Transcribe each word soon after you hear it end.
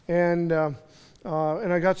and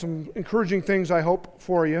I got some encouraging things I hope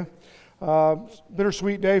for you.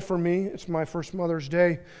 Bittersweet day for me. It's my first Mother's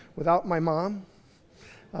Day without my mom.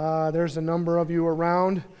 There's a number of you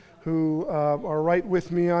around who are right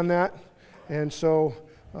with me on that, and so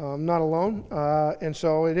I'm not alone. And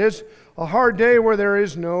so it is a hard day where there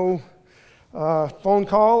is no phone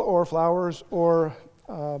call or flowers or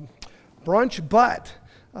brunch, but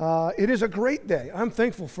it is a great day. I'm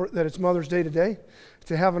thankful that it's Mother's Day today,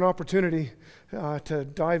 to have an opportunity to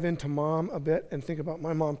dive into Mom a bit and think about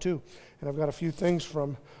my mom too. And I've got a few things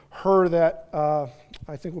from her that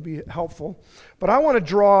I think will be helpful. But I want to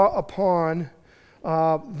draw upon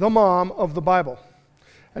the mom of the Bible.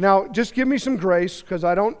 And now, just give me some grace, because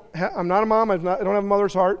I'm not a mom. I don't have a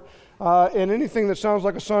mother's heart. And anything that sounds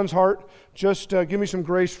like a son's heart, just give me some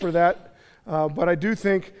grace for that. But I do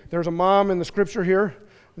think there's a mom in the Scripture here,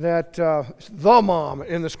 the mom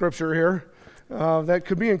in the Scripture here, that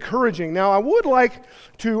could be encouraging. Now, I would like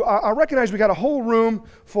to, I recognize we got a whole room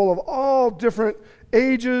full of all different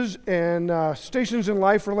ages and stations in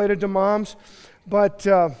life related to moms, but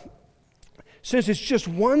since it's just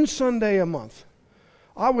one Sunday a month,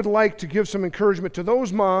 I would like to give some encouragement to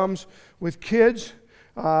those moms with kids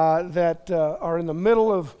that are in the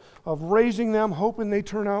middle of raising them, hoping they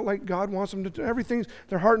turn out like God wants them to do. Everything's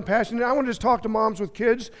their heart and passion. And I want to just talk to moms with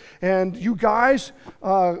kids, and you guys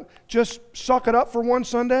just suck it up for one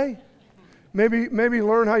Sunday. Maybe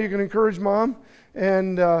learn how you can encourage mom.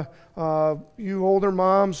 And you older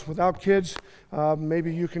moms without kids,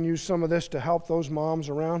 maybe you can use some of this to help those moms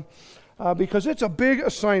around. Because it's a big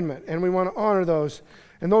assignment, and we want to honor those.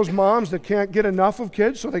 And those moms that can't get enough of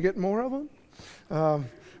kids, so they get more of them,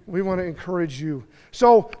 we want to encourage you.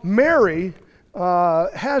 So Mary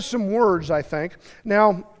has some words, I think.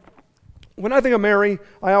 Now, when I think of Mary,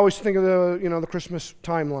 I always think of the Christmas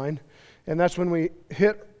timeline, and that's when we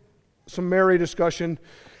hit some Mary discussion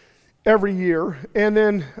every year, and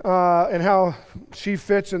then and how she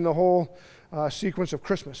fits in the whole sequence of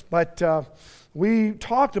Christmas. But we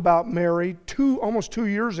talked about Mary almost 2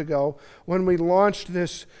 years ago when we launched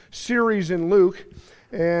this series in Luke.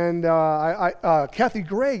 And Kathy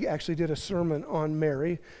Gregg actually did a sermon on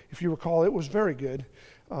Mary. If you recall, it was very good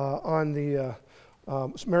on the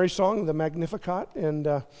Mary song, the Magnificat. And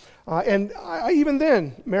even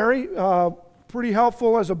then, Mary, pretty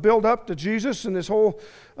helpful as a build-up to Jesus and this whole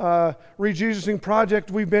re-Jesusing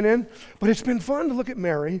project we've been in. But it's been fun to look at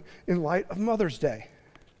Mary in light of Mother's Day.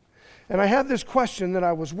 And I had this question that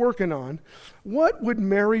I was working on. What would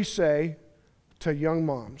Mary say to young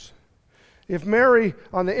moms? If Mary,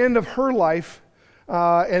 on the end of her life,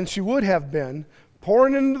 and she would have been,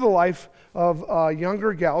 pouring into the life of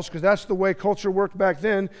younger gals, because that's the way culture worked back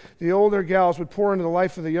then, the older gals would pour into the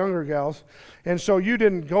life of the younger gals. And so you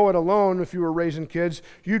didn't go it alone if you were raising kids.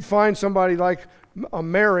 You'd find somebody like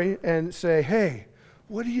Mary and say, hey,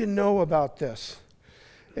 what do you know about this?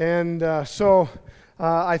 And so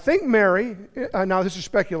I think Mary, now this is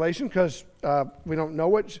speculation because we don't know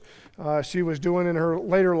what she was doing in her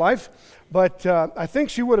later life, but I think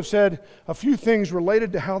she would have said a few things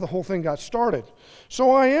related to how the whole thing got started. So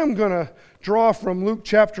I am going to draw from Luke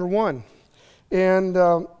chapter 1. And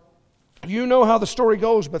you know how the story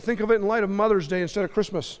goes, but think of it in light of Mother's Day instead of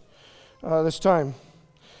Christmas this time.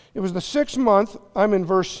 It was the 6th month. I'm in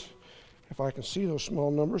verse, if I can see those small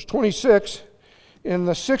numbers, 26. In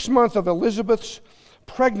the 6th month of Elizabeth's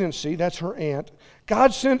pregnancy, that's her aunt,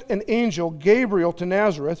 God sent an angel, Gabriel, to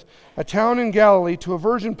Nazareth, a town in Galilee, to a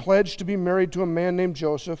virgin pledged to be married to a man named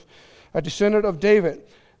Joseph, a descendant of David.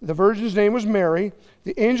 The virgin's name was Mary.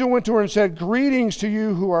 The angel went to her and said, greetings to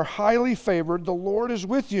you who are highly favored. The Lord is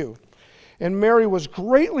with you. And Mary was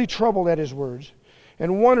greatly troubled at his words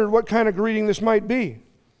and wondered what kind of greeting this might be.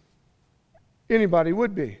 Anybody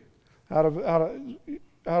would be. Out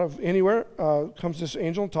of anywhere comes this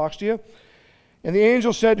angel and talks to you. And the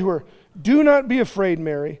angel said to her, do not be afraid,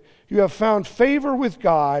 Mary. You have found favor with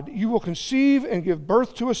God. You will conceive and give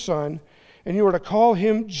birth to a son, and you are to call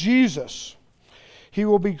him Jesus. He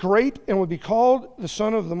will be great and will be called the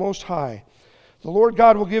Son of the Most High. The Lord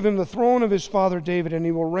God will give him the throne of his father David, and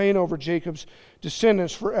he will reign over Jacob's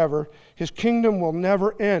descendants forever. His kingdom will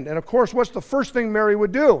never end. And of course, what's the first thing Mary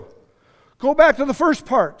would do? Go back to the first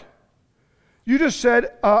part. You just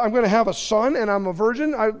said, I'm going to have a son and I'm a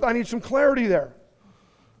virgin. I need some clarity there.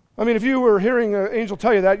 I mean, if you were hearing an angel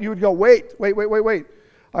tell you that, you would go, wait.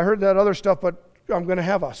 I heard that other stuff, but I'm going to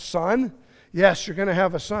have a son? Yes, you're going to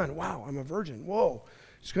have a son. Wow, I'm a virgin. Whoa.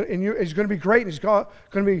 He's going to be great, and he's going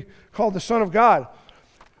to be called the Son of God.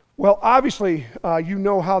 Well, obviously, you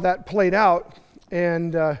know how that played out,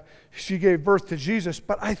 and she gave birth to Jesus.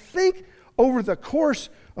 But I think over the course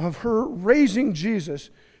of her raising Jesus,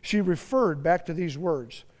 she referred back to these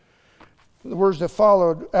words. The words that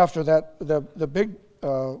followed after that, the big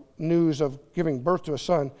news of giving birth to a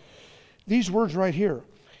son, these words right here.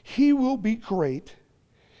 He will be great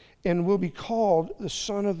and will be called the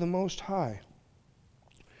Son of the Most High.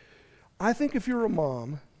 I think if you're a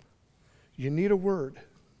mom, you need a word.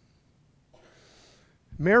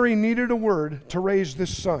 Mary needed a word to raise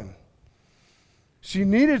this son. She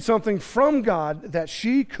needed something from God that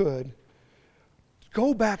she could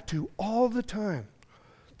go back to all the time.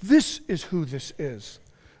 This is who this is.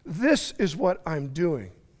 This is what I'm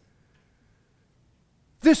doing.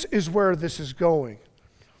 This is where this is going.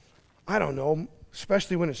 I don't know,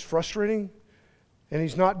 especially when it's frustrating and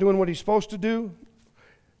he's not doing what he's supposed to do.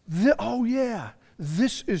 Oh yeah,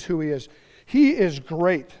 this is who he is. He is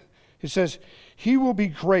great. He says, he will be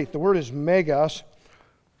great. The word is megas,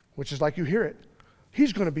 which is like you hear it.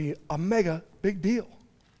 He's going to be a mega big deal.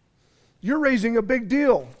 You're raising a big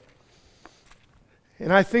deal.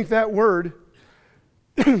 And I think that word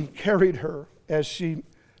carried her as she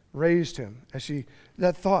raised him,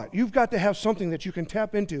 that thought. You've got to have something that you can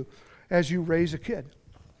tap into as you raise a kid,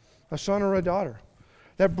 a son or a daughter,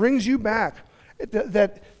 that brings you back,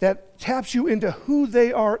 that taps you into who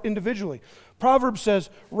they are individually. Proverbs says,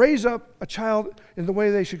 raise up a child in the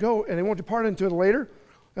way they should go, and they won't depart into it later.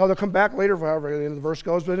 Now, they'll come back later, however the end of the verse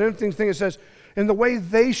goes, but anything it says, in the way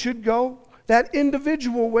they should go, that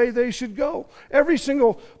individual way they should go. Every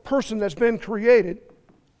single person that's been created,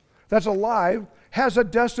 that's alive, has a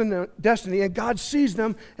destiny, and God sees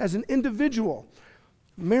them as an individual.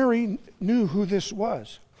 Mary knew who this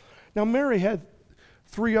was. Now, Mary had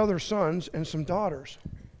 3 other sons and some daughters.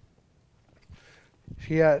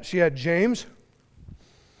 She had James,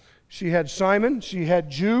 she had Simon, she had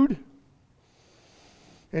Jude,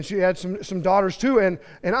 and she had some daughters too. And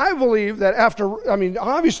I believe that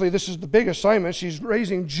obviously this is the big assignment. She's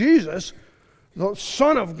raising Jesus, the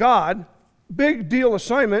Son of God, big deal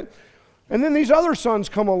assignment. And then these other sons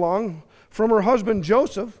come along from her husband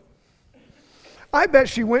Joseph. I bet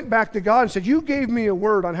she went back to God and said, you gave me a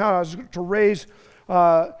word on how I was to raise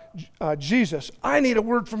Jesus. I need a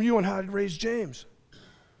word from you on how to raise James.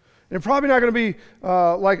 And it's probably not going to be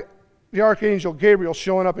like the archangel Gabriel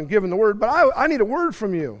showing up and giving the word, but I need a word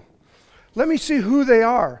from you. Let me see who they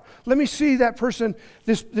are. Let me see that person,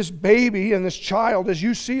 this baby and this child as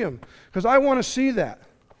you see him, because I want to see that.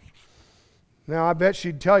 Now, I bet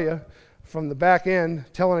she'd tell you from the back end,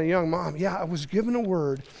 telling a young mom, yeah, I was given a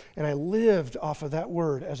word, and I lived off of that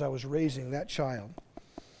word as I was raising that child.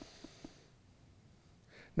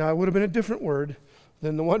 Now, it would have been a different word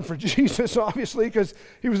than the one for Jesus, obviously, because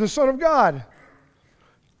he was the Son of God.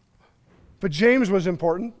 But James was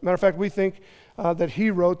important. Matter of fact, we think that he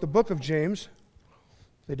wrote the book of James.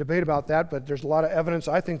 They debate about that, but there's a lot of evidence,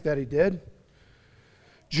 I think, that he did.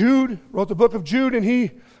 Jude wrote the book of Jude, and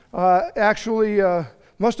he actually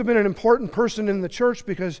must have been an important person in the church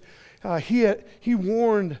because he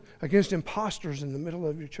warned against imposters in the middle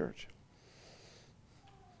of your church.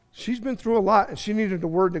 She's been through a lot, and she needed a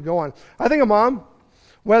word to go on. I think a mom,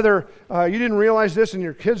 whether you didn't realize this and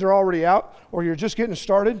your kids are already out or you're just getting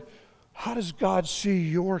started, how does God see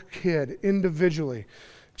your kid individually?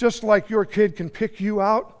 Just like your kid can pick you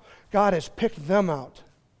out, God has picked them out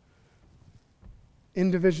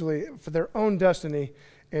individually for their own destiny,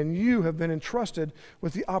 and you have been entrusted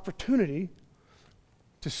with the opportunity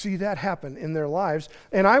to see that happen in their lives.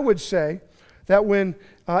 And I would say that when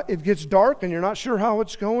it gets dark and you're not sure how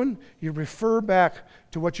it's going, you refer back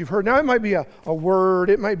to what you've heard. Now, it might be a word,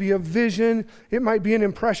 it might be a vision, it might be an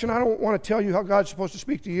impression. I don't want to tell you how God's supposed to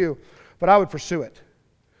speak to you, but I would pursue it.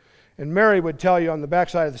 And Mary would tell you on the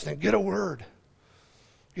backside of this thing, get a word.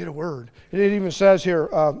 Get a word. And it even says here,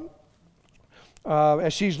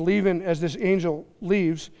 as she's leaving, as this angel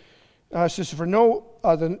leaves, says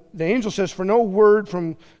the angel says, for no word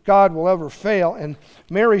from God will ever fail. And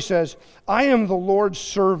Mary says, I am the Lord's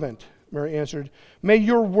servant. Mary answered, may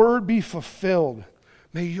your word be fulfilled.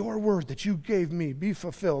 May your word that you gave me be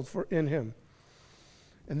fulfilled in him.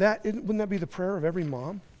 And wouldn't that be the prayer of every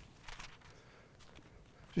mom?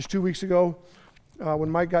 Just 2 weeks ago, when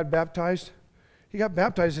Mike got baptized, he got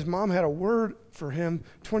baptized. His mom had a word for him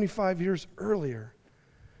 25 years earlier.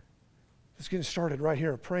 It's getting started right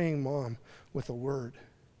here, a praying mom with a word.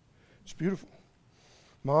 It's beautiful.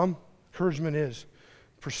 Mom, encouragement is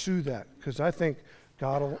pursue that, because I think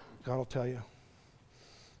God will tell you.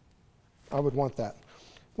 I would want that.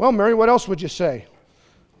 Well, Mary, what else would you say?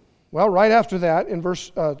 Well, right after that, in verse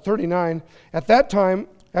 39, at that time,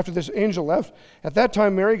 after this angel left, at that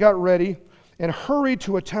time Mary got ready and hurried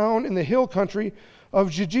to a town in the hill country of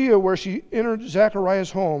Judea, where she entered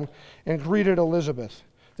Zechariah's home and greeted Elizabeth.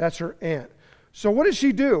 That's her aunt. So what does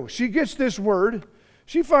she do? She gets this word.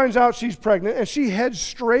 She finds out she's pregnant, and she heads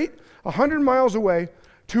straight 100 miles away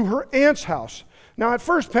to her aunt's house. Now, at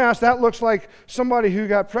first pass, that looks like somebody who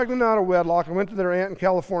got pregnant out of wedlock and went to their aunt in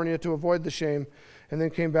California to avoid the shame, and then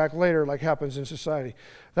came back later, like happens in society.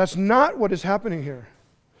 That's not what is happening here.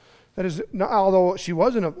 That is, not, although she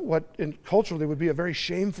was in what culturally would be a very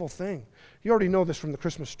shameful thing. You already know this from the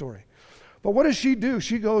Christmas story. But what does she do?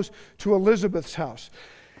 She goes to Elizabeth's house.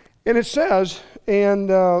 And it says,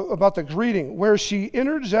 about the greeting, where she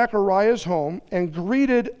entered Zechariah's home and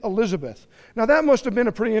greeted Elizabeth. Now that must have been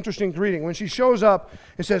a pretty interesting greeting when she shows up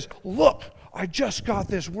and says, look, I just got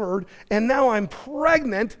this word, and now I'm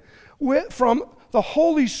pregnant from the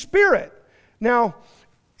Holy Spirit. Now,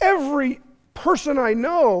 every person I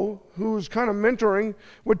know who's kind of mentoring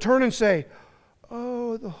would turn and say,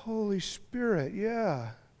 oh, the Holy Spirit,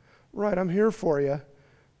 yeah, right, I'm here for you.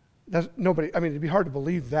 It'd be hard to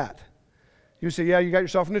believe that. You say, yeah, you got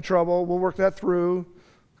yourself into trouble. We'll work that through,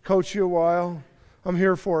 coach you a while. I'm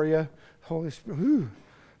here for you. Holy Spirit,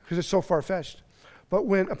 because it's so far-fetched. But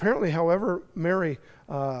when apparently, however, Mary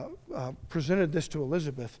presented this to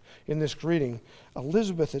Elizabeth in this greeting,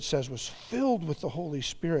 Elizabeth, it says, was filled with the Holy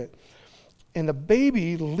Spirit, and the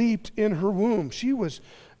baby leaped in her womb. She was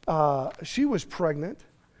pregnant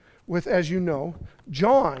with, as you know,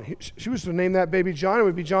 John. She was to name that baby John. It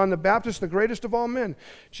would be John the Baptist, the greatest of all men.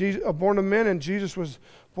 Born of men, and Jesus was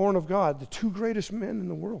born of God, the two greatest men in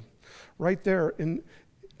the world, right there in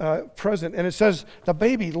present. And it says the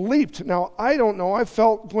baby leaped. Now, I don't know. I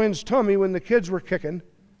felt Gwen's tummy when the kids were kicking,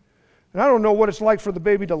 and I don't know what it's like for the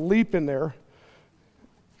baby to leap in there.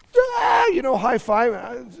 High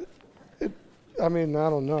five. I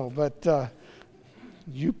don't know, but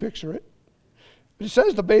you picture it. It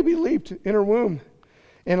says the baby leaped in her womb,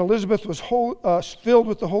 and Elizabeth was filled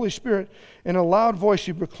with the Holy Spirit. In a loud voice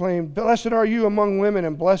she proclaimed, blessed are you among women,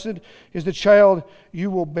 and blessed is the child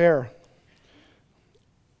you will bear.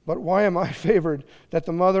 But why am I favored that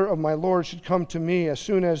the mother of my Lord should come to me? As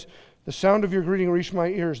soon as the sound of your greeting reached my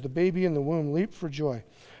ears, the baby in the womb leaped for joy.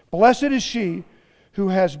 Blessed is she who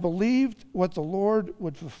has believed what the Lord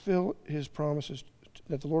would fulfill his promises,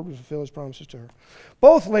 that the Lord would fulfill his promises to her.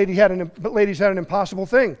 Both ladies had an impossible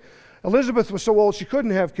thing. Elizabeth was so old she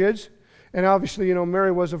couldn't have kids, and obviously,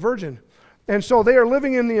 Mary was a virgin. And so they are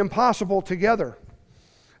living in the impossible together.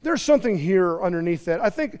 There's something here underneath that. I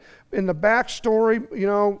think in the backstory,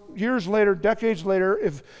 years later, decades later,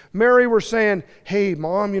 if Mary were saying, hey,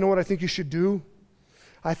 Mom, you know what I think you should do?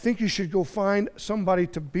 I think you should go find somebody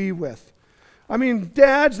to be with.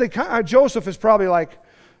 Dads, Joseph is probably like,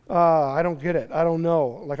 I don't get it. I don't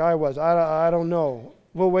know. Like I was. I don't know.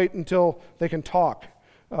 We'll wait until they can talk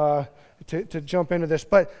to jump into this.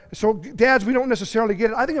 But so dads, we don't necessarily get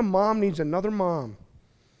it. I think a mom needs another mom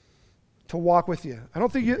to walk with you. I don't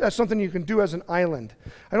think that's something you can do as an island.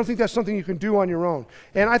 I don't think that's something you can do on your own.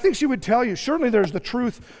 And I think she would tell you, certainly there's the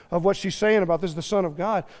truth of what she's saying about this is the Son of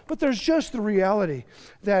God, but there's just the reality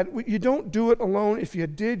that you don't do it alone. If you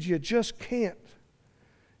did, you just can't.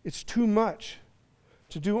 It's too much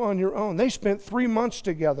to do on your own. They spent 3 months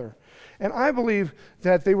together. And I believe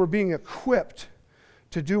that they were being equipped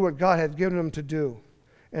to do what God had given them to do.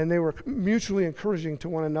 And they were mutually encouraging to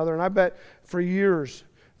one another. And I bet for years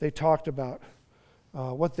they talked about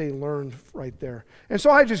what they learned right there. And so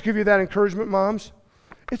I just give you that encouragement, moms.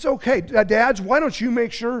 It's okay. Dads, why don't you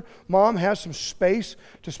make sure Mom has some space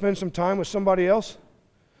to spend some time with somebody else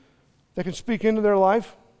that can speak into their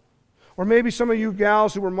life? Or maybe some of you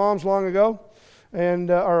gals who were moms long ago, and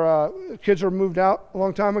our kids are moved out a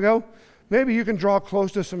long time ago, maybe you can draw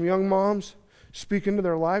close to some young moms, speak into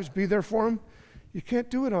their lives, be there for them. You can't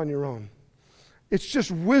do it on your own. It's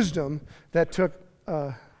just wisdom that took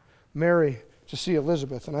Mary to see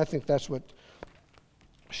Elizabeth, and I think that's what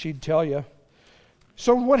she'd tell you.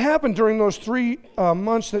 So what happened during those 3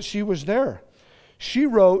 months that she was there? She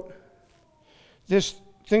wrote this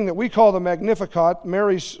thing that we call the Magnificat,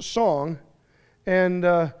 Mary's song, and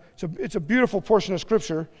it's a beautiful portion of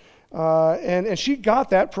Scripture, and she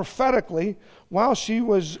got that prophetically while she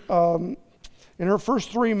was in her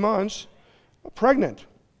first 3 months pregnant.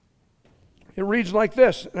 It reads like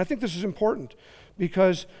this, and I think this is important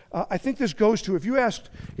because I think this goes to if you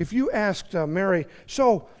asked Mary,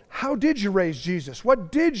 so how did you raise Jesus?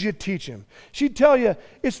 What did you teach him? She'd tell you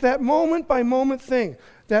it's that moment by moment thing.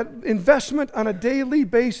 That investment on a daily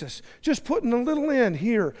basis, just putting a little in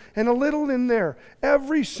here and a little in there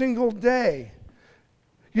every single day.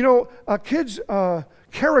 A kid's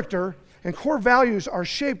character and core values are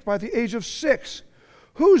shaped by the age of 6.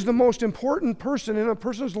 Who's the most important person in a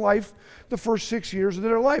person's life the first 6 years of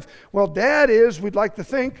their life? Well, dad is, we'd like to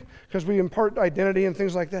think, because we impart identity and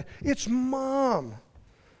things like that. It's mom.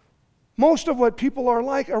 Most of what people are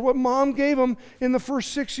like are what mom gave them in the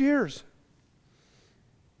first 6 years.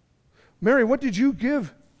 Mary, what did you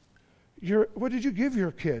give your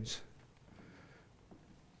kids?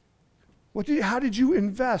 How did you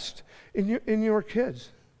invest in your kids?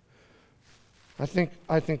 I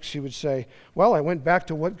think she would say, well, I went back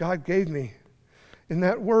to what God gave me in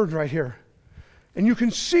that word right here. And you can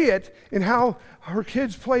see it in how her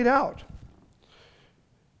kids played out.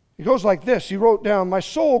 It goes like this. He wrote down, my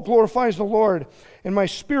soul glorifies the Lord, and my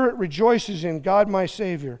spirit rejoices in God my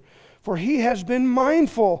Savior. For he has been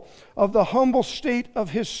mindful of the humble state of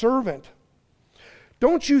his servant.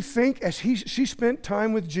 Don't you think as she spent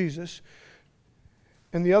time with Jesus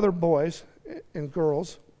and the other boys and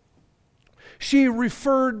girls, she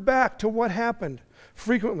referred back to what happened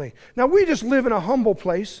frequently. Now, we just live in a humble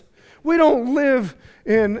place. We don't live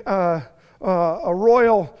in a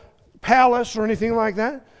royal palace or anything like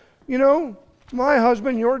that. You know, my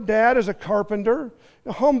husband, your dad, is a carpenter,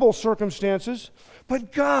 humble circumstances.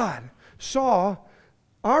 But God saw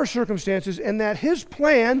our circumstances and that his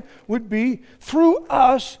plan would be through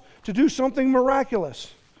us to do something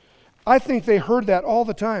miraculous. I think they heard that all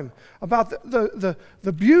the time about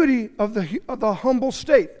the beauty of the humble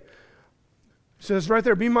state. It says right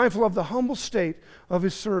there, be mindful of the humble state of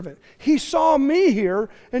his servant. He saw me here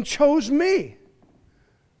and chose me.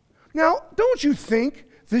 Now, don't you think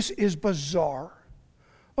this is bizarre?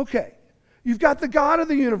 Okay, you've got the God of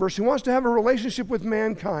the universe who wants to have a relationship with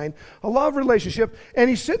mankind, a love relationship, and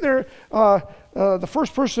he's sitting there, the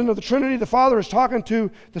first person of the Trinity, the Father, is talking to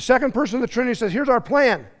the second person of the Trinity, says, here's our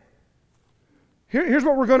plan. Here's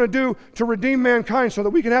what we're going to do to redeem mankind so that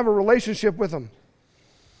we can have a relationship with him.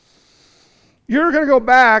 You're going to go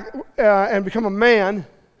back and become a man,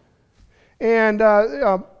 and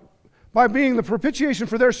by being the propitiation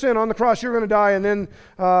for their sin on the cross, you're going to die, and then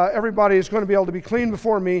everybody is going to be able to be clean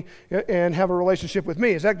before me and have a relationship with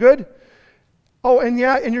me. Is that good? Oh, and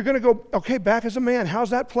you're going to go, okay, back as a man. How's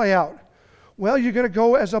that play out? Well, you're going to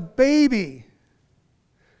go as a baby,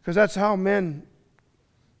 because that's how men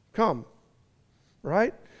come.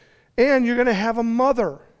 Right? And you're going to have a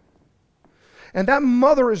mother. And that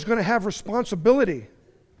mother is going to have responsibility.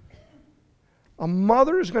 A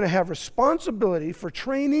mother is going to have responsibility for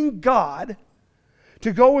training God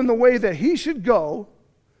to go in the way that he should go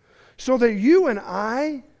so that you and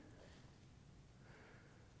I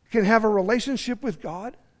can have a relationship with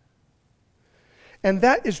God. And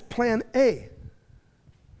that is plan A.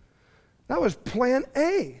 That was plan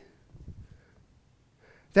A.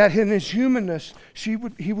 That in his humanness, he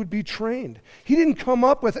would be trained. He didn't come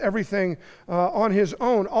up with everything on his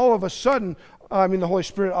own. All of a sudden, the Holy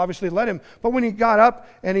Spirit obviously led him. But when he got up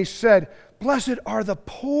and he said, blessed are the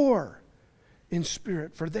poor in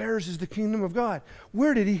spirit, for theirs is the kingdom of God.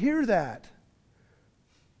 Where did he hear that?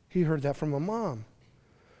 He heard that from a mom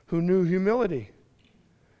who knew humility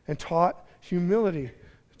and taught humility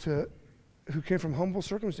who came from humble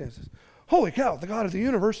circumstances. Holy cow, the God of the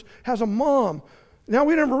universe has a mom. Now,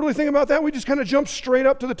 we never really think about that. We just kind of jump straight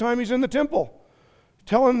up to the time he's in the temple,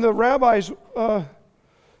 telling the rabbis how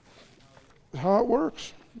it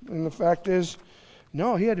works. And the fact is,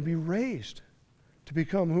 no, he had to be raised to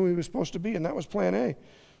become who he was supposed to be, and that was plan A.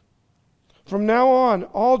 From now on,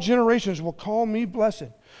 all generations will call me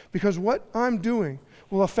blessed, because what I'm doing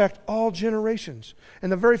will affect all generations.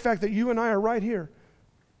 And the very fact that you and I are right here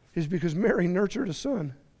is because Mary nurtured a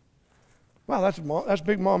son. Wow, that's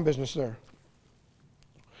big mom business there.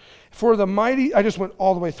 For the mighty, I just went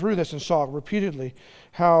all the way through this and saw repeatedly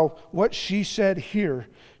how what she said here,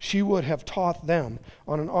 she would have taught them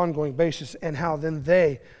on an ongoing basis, and how then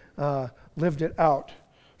they lived it out.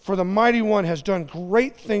 For the mighty one has done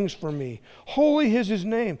great things for me. Holy is his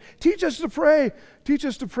name. Teach us to pray. Teach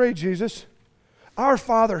us to pray, Jesus. Our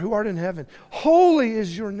Father who art in heaven, holy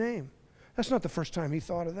is your name. That's not the first time he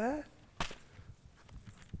thought of that.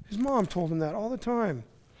 His mom told him that all the time.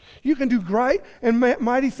 You can do great and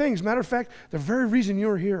mighty things. Matter of fact, the very reason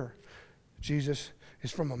you're here, Jesus,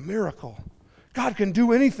 is from a miracle. God can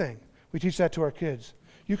do anything. We teach that to our kids.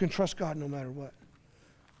 You can trust God no matter what.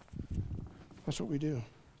 That's what we do.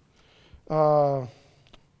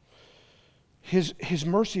 His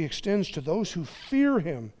mercy extends to those who fear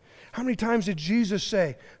him. How many times did Jesus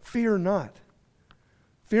say, fear not?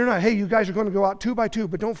 Fear not. Hey, you guys are going to go out 2 by 2,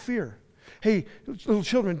 but don't fear. Hey, little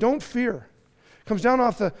children, don't fear. Comes down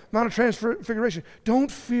off the Mount of Transfiguration. Don't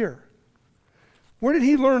fear. Where did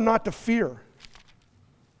he learn not to fear?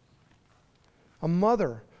 A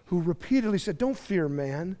mother who repeatedly said, don't fear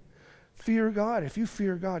man, fear God. If you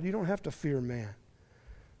fear God, you don't have to fear man.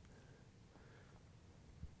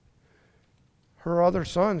 Her other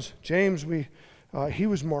sons, James, he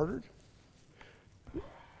was martyred.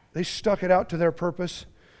 They stuck it out to their purpose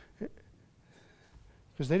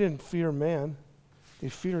because they didn't fear man. They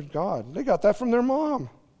feared God. They got that from their mom.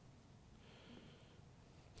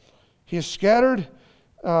 He has scattered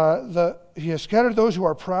those who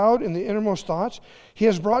are proud in the innermost thoughts. He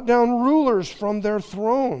has brought down rulers from their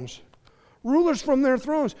thrones. Rulers from their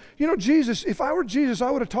thrones. You know, Jesus, if I were Jesus, I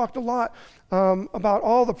would have talked a lot about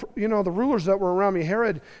all the rulers that were around me,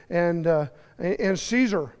 Herod and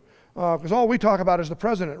Caesar. Because all we talk about is the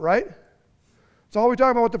president, right? It's all we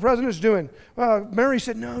talk about what the president's doing. Mary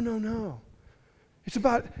said, no.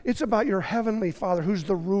 It's about your heavenly Father who's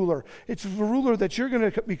the ruler. It's the ruler that you're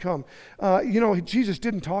going to become. Jesus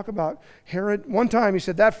didn't talk about Herod. One time he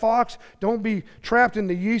said, that fox, don't be trapped in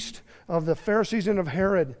the yeast of the Pharisees and of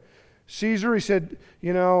Herod. Caesar, he said,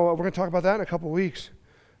 we're going to talk about that in a couple of weeks.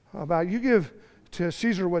 About you give to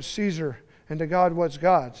Caesar what's Caesar and to God what's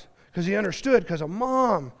God's. Because he understood, because a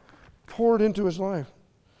mom poured into his life.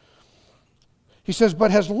 He says,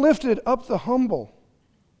 but has lifted up the humble.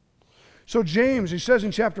 So James, he says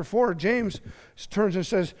in chapter 4, James turns and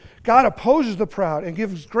says, God opposes the proud and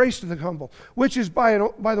gives grace to the humble, which is, by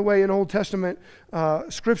the way, an Old Testament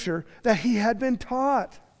scripture that he had been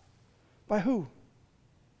taught. By who?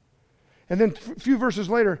 And then a few verses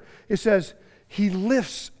later, it says, he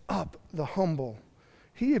lifts up the humble.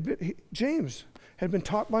 James had been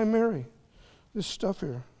taught by Mary this stuff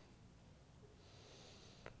here.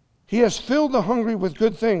 He has filled the hungry with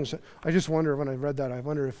good things. I just wonder, when I read that, I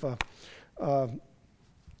wonder if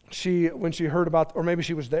when she heard about, or maybe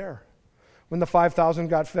she was there, when the 5,000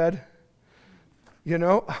 got fed, I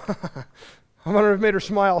wonder if it made her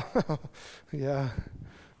smile. Yeah.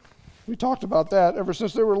 We talked about that ever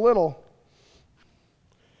since they were little.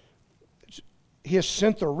 He has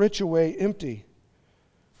sent the rich away empty.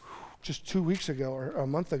 Just 2 weeks ago or a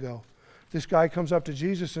month ago, this guy comes up to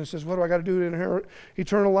Jesus and says, what do I got to do to inherit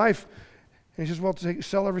eternal life? And he says, well,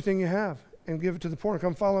 sell everything you have and give it to the poor and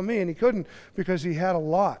come follow me. And he couldn't because he had a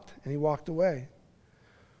lot and he walked away.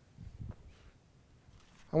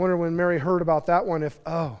 I wonder when Mary heard about that one if,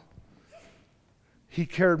 he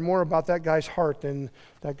cared more about that guy's heart than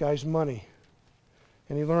that guy's money.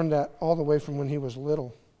 And he learned that all the way from when he was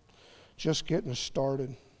little, just getting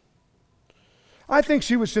started. I think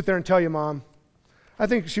she would sit there and tell you, Mom. I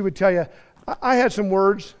think she would tell you, I had some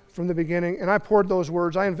words from the beginning, and I poured those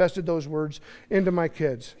words, I invested those words into my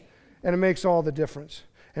kids. And it makes all the difference.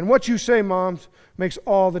 And what you say, Moms, makes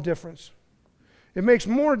all the difference. It makes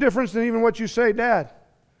more difference than even what you say, Dad.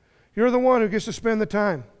 You're the one who gets to spend the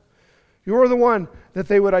time. You're the one that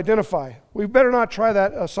they would identify. We better not try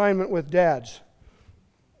that assignment with dads,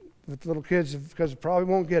 with little kids, because it probably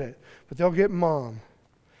won't get it. But they'll get Mom,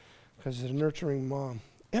 because it's a nurturing mom.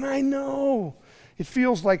 And I know it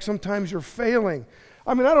feels like sometimes you're failing.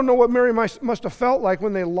 I mean, I don't know what Mary must have felt like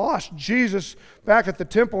when they lost Jesus back at the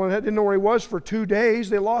temple and didn't know where he was for 2 days.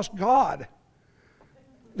 They lost God.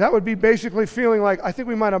 That would be basically feeling like, I think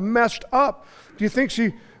we might have messed up. Do you think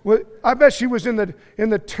I bet she was in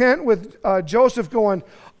the tent with Joseph going,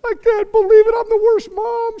 I can't believe it, I'm the worst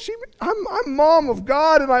mom. I'm mom of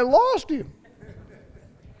God and I lost him.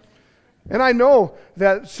 And I know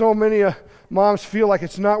that so many moms feel like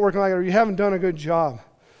it's not working like it, or you haven't done a good job.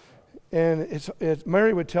 And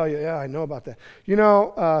Mary would tell you, yeah, I know about that.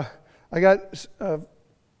 I got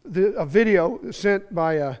a video sent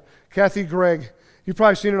by Kathy Gregg. You've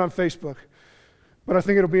probably seen it on Facebook. But I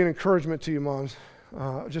think it'll be an encouragement to you, moms.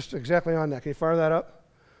 Just exactly on that. Can you fire that up?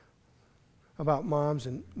 About moms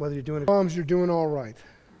and whether you're doing it. Moms, you're doing all right.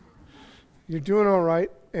 You're doing all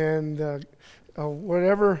right. And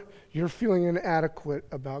whatever you're feeling inadequate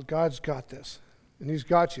about, God's got this. And he's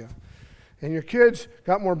got you. And your kids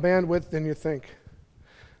got more bandwidth than you think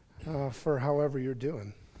for however you're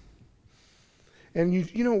doing. And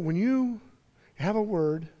when you have a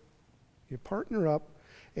word, you partner up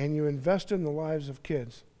and you invest in the lives of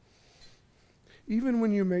kids, even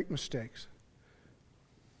when you make mistakes,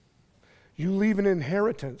 you leave an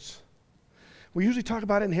inheritance. We usually talk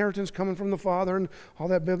about inheritance coming from the Father and all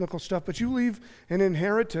that biblical stuff, but you leave an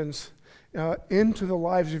inheritance into the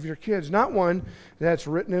lives of your kids. Not one that's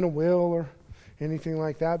written in a will or anything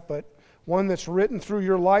like that, but one that's written through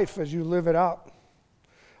your life as you live it out.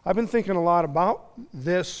 I've been thinking a lot about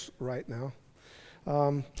this right now.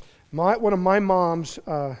 One of my mom's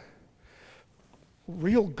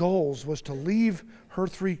real goals was to leave her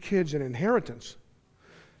 3 kids an inheritance.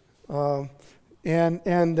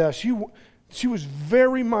 She was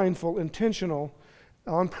very mindful, intentional,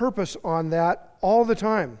 on purpose on that all the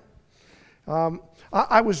time.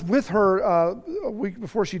 I was with her a week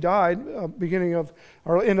before she died, beginning of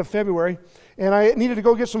or end of February, and I needed to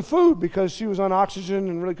go get some food because she was on oxygen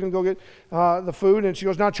and really couldn't go get the food. And she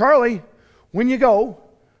goes, "Now, Charlie, when you go,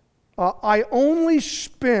 I only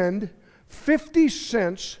spend 50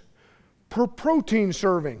 cents per protein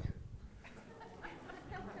serving."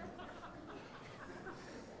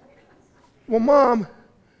 Well, Mom,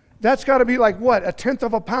 that's got to be like what, 1/10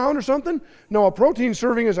 of a pound or something? No, a protein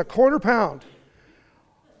serving is 1/4 pound.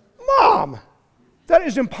 Mom, that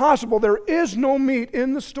is impossible. There is no meat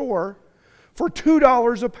in the store for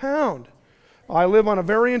 $2 a pound. I live on a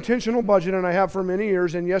very intentional budget, and I have for many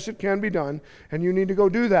years, and yes, it can be done, and you need to go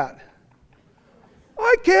do that.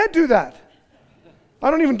 I can't do that.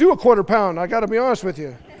 I don't even do 1/4 pound, I got to be honest with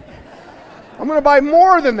you. I'm going to buy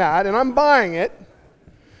more than that, and I'm buying it.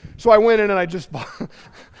 So I went in and I just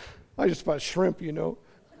bought shrimp,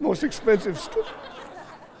 most expensive stuff.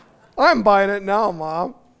 I'm buying it now,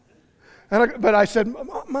 Mom. But I said,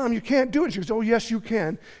 "Mom, you can't do it." She goes, "Oh, yes, you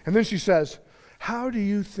can." And then she says, "How do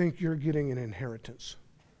you think you're getting an inheritance?"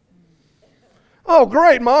 Oh,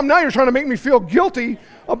 great, Mom. Now you're trying to make me feel guilty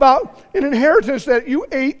about an inheritance that you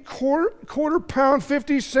ate quarter pound,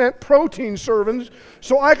 50-cent protein servings.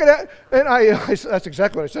 So I could, that's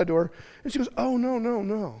exactly what I said to her. And she goes, "Oh,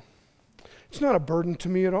 no. It's not a burden to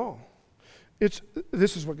me at all.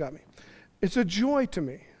 This is what got me. It's a joy to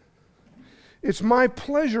me. It's my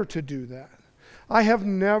pleasure to do that. I have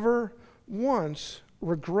never once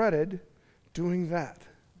regretted doing that."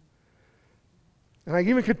 And I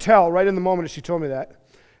even could tell right in the moment as she told me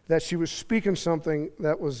that she was speaking something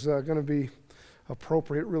that was going to be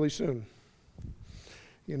appropriate really soon.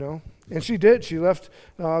 And she did. She left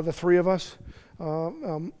the three of us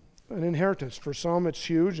an inheritance. For some, it's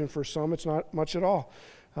huge, and for some, it's not much at all.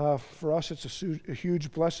 For us, it's a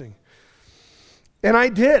huge blessing. And I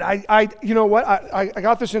did. You know what? I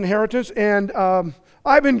got this inheritance, and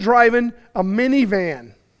I've been driving a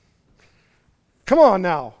minivan. Come on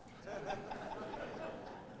now.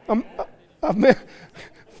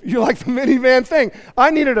 You like the minivan thing?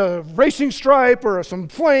 I needed a racing stripe or some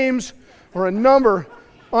flames or a number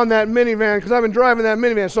on that minivan because I've been driving that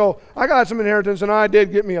minivan. So I got some inheritance, and I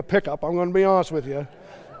did get me a pickup. I'm going to be honest with you.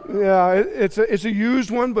 Yeah, it's a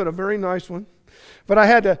used one, but a very nice one. But I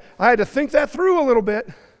had to think that through a little bit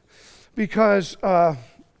because, God,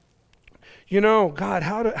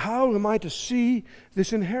 how am I to see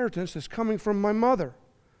this inheritance that's coming from my mother?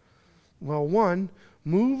 Well, one,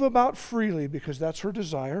 move about freely because that's her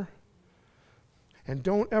desire. And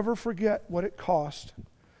don't ever forget what it cost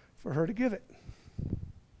for her to give it.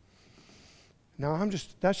 Now,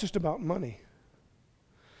 that's just about money.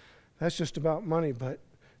 That's just about money, but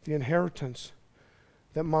the inheritance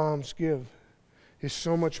that moms give is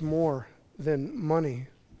so much more than money.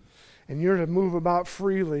 And you're to move about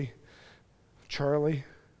freely, Charlie,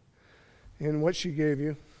 in what she gave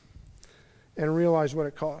you and realize what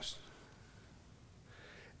it cost.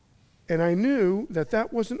 And I knew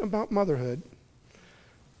that wasn't about motherhood.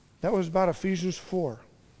 That was about Ephesians 4.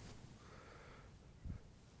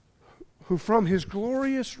 Who from his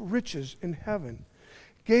glorious riches in heaven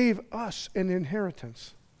gave us an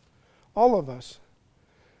inheritance. All of us.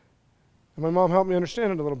 And my mom helped me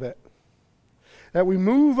understand it a little bit. That we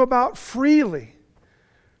move about freely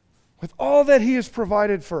with all that he has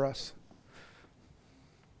provided for us.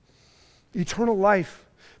 Eternal life,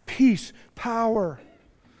 peace, power,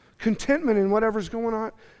 contentment in whatever's going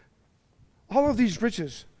on. All of these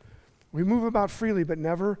riches, we move about freely, but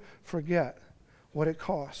never forget what it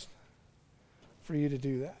cost for you to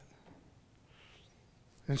do that.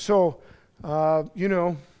 And so,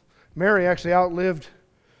 Mary actually outlived,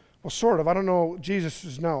 well, sort of. I don't know, Jesus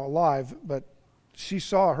is now alive, but she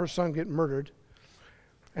saw her son get murdered,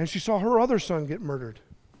 and she saw her other son get murdered.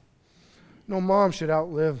 No mom should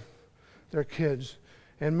outlive their kids.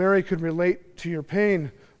 And Mary could relate to your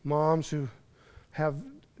pain, moms who have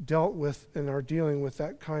dealt with and are dealing with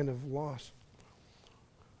that kind of loss.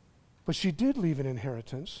 But she did leave an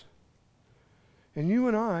inheritance. And you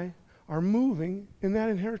and I are moving in that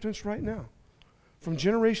inheritance right now, from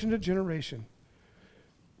generation to generation.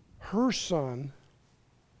 Her son,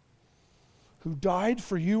 who died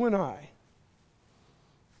for you and I,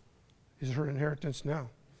 is her inheritance now.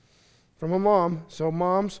 From a mom. So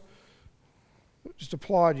moms, just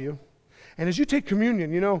applaud you. And as you take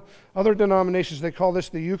communion, other denominations, they call this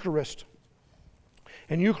the Eucharist.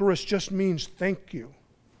 And Eucharist just means thank you.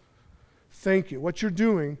 Thank you. What you're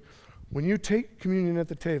doing when you take communion at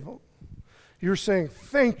the table, you're saying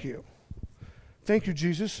thank you. Thank you,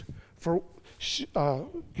 Jesus, for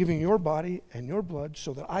giving your body and your blood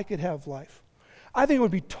so that I could have life. I think it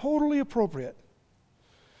would be totally appropriate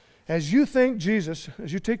as you thank Jesus,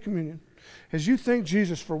 as you take communion, as you thank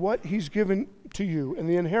Jesus for what he's given to you and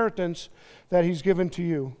the inheritance that he's given to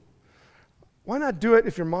you. Why not do it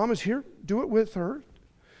if your mom is here? Do it with her.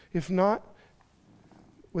 If not,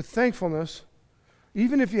 with thankfulness,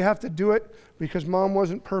 even if you have to do it because mom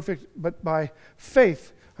wasn't perfect, but by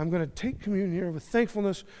faith, I'm going to take communion here with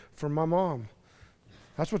thankfulness for my mom.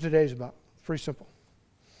 That's what today's about. Pretty simple.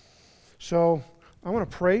 So I want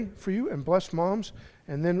to pray for you and bless moms,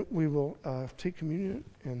 and then we will take communion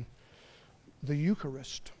and the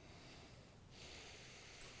Eucharist.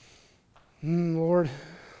 Lord,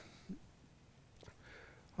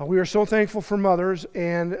 we are so thankful for mothers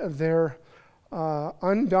and their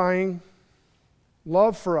undying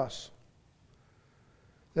love for us,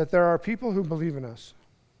 that there are people who believe in us.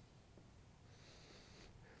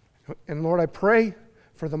 And Lord, I pray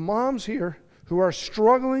for the moms here who are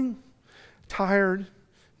struggling, tired,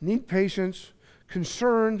 need patience,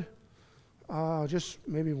 concerned, just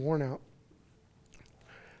maybe worn out.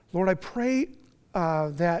 Lord, I pray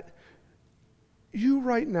that you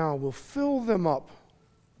right now will fill them up.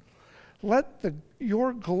 Let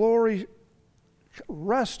your glory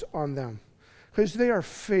rest on them, because they are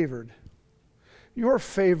favored. Your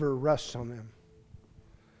favor rests on them.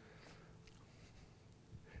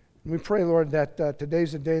 And we pray, Lord, that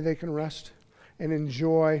today's the day they can rest and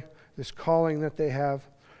enjoy this calling that they have,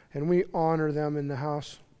 and we honor them in the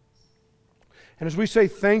house. And as we say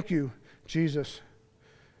thank you, Jesus,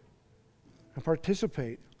 and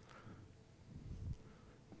participate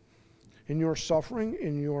in your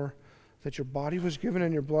suffering, that your body was given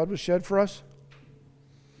and your blood was shed for us,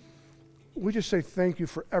 we just say thank you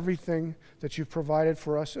for everything that you've provided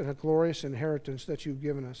for us and a glorious inheritance that you've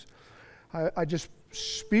given us. I just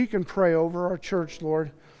speak and pray over our church,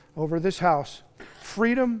 Lord, over this house,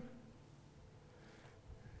 freedom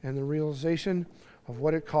and the realization of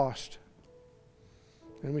what it cost.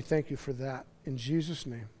 And we thank you for that. In Jesus'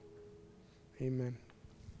 name, amen.